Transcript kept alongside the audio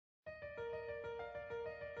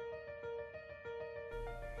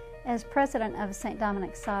As president of St.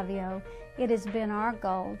 Dominic Savio, it has been our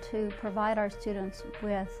goal to provide our students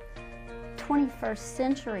with 21st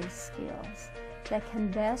century skills that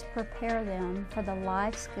can best prepare them for the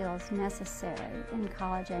life skills necessary in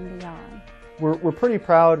college and beyond. We're pretty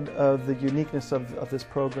proud of the uniqueness of this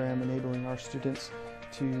program, enabling our students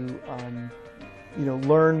to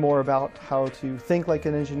learn more about how to think like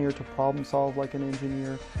an engineer, to problem solve like an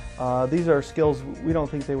engineer. These are skills we don't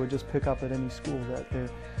think they would just pick up at any school. That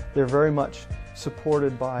they're very much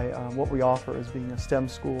supported by what we offer as being a STEM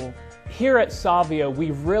school. Here at Savio,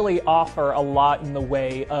 we really offer a lot in the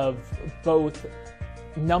way of both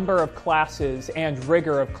number of classes and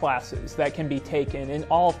rigor of classes that can be taken in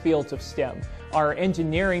all fields of STEM. Our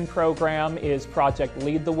engineering program is Project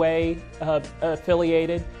Lead the Way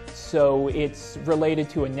affiliated, so it's related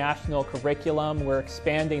to a national curriculum. We're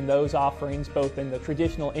expanding those offerings both in the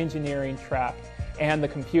traditional engineering track and the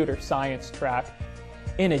computer science track.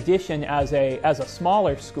 In addition, as a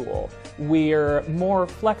smaller school, we're more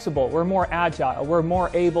flexible, we're more agile, we're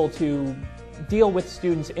more able to deal with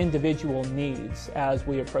students' individual needs as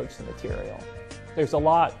we approach the material. There's a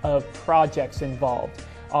lot of projects involved.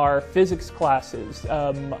 Our physics classes,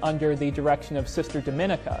 under the direction of Sister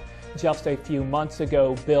Dominica, just a few months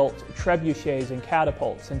ago built trebuchets and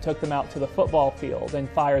catapults and took them out to the football field and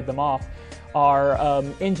fired them off. Our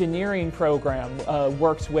engineering program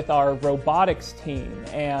works with our robotics team,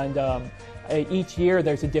 and each year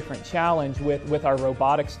there's a different challenge with our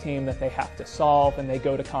robotics team that they have to solve, and they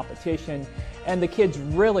go to competition, and the kids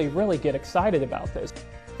really get excited about this.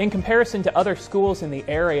 In comparison to other schools in the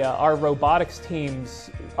area, our robotics teams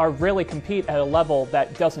really compete at a level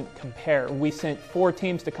that doesn't compare. We sent 4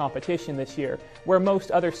 teams to competition this year, where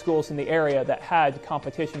most other schools in the area that had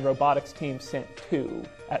competition robotics teams sent 2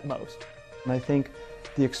 at most. And I think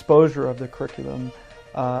the exposure of the curriculum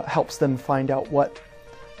helps them find out what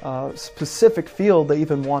specific field they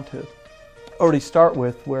even want to already start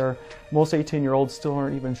with, where most 18-year-olds still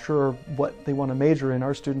aren't even sure what they want to major in.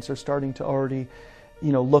 Our students are starting to already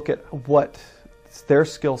look at what their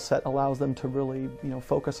skill set allows them to really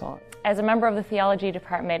focus on. As a member of the theology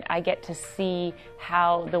department, I get to see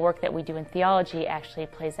how the work that we do in theology actually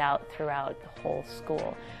plays out throughout the whole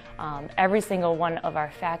school. Every single one of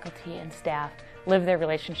our faculty and staff live their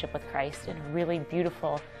relationship with Christ in a really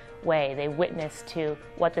beautiful way. They witness to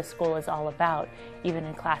what this school is all about. Even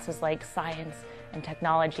in classes like science and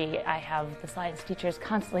technology, I have the science teachers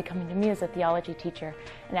constantly coming to me as a theology teacher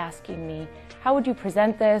and asking me, how would you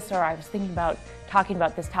present this? Or I was thinking about talking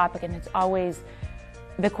about this topic, and it's always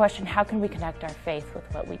the question, how can we connect our faith with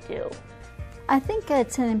what we do? I think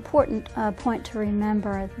it's an important point to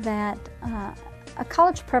remember that a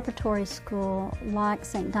college preparatory school like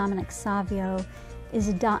St. Dominic Savio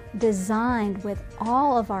is designed with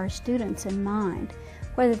all of our students in mind,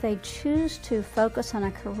 whether they choose to focus on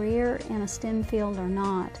a career in a STEM field or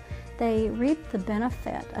not. They reap the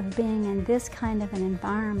benefit of being in this kind of an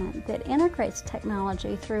environment that integrates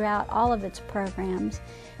technology throughout all of its programs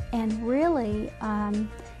and really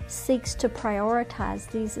seeks to prioritize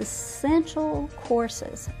these essential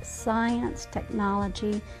courses, science,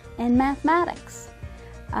 technology, and mathematics,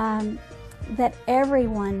 that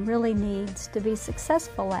everyone really needs to be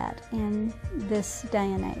successful at in this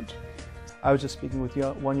day and age. I was just speaking with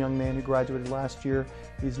one young man who graduated last year.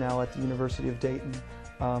 He's now at the University of Dayton,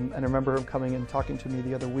 and I remember him coming and talking to me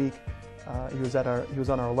the other week. He was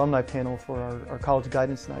on our alumni panel for our college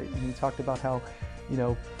guidance night, and he talked about how,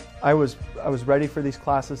 I was ready for these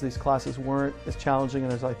classes. These classes weren't as challenging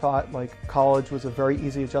as I thought. Like, college was a very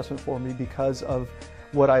easy adjustment for me because of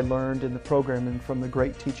what I learned in the program and from the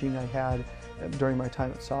great teaching I had during my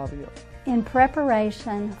time at Savio. In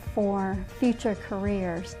preparation for future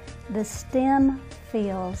careers, the STEM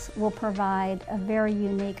fields will provide a very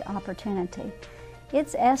unique opportunity.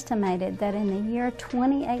 It's estimated that in the year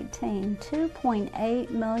 2018, 2.8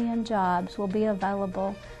 million jobs will be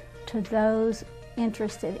available to those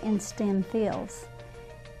interested in STEM fields,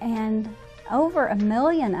 and over 1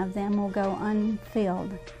 million of them will go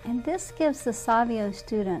unfilled. And this gives the Savio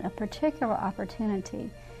student a particular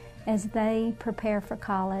opportunity as they prepare for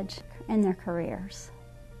college and their careers.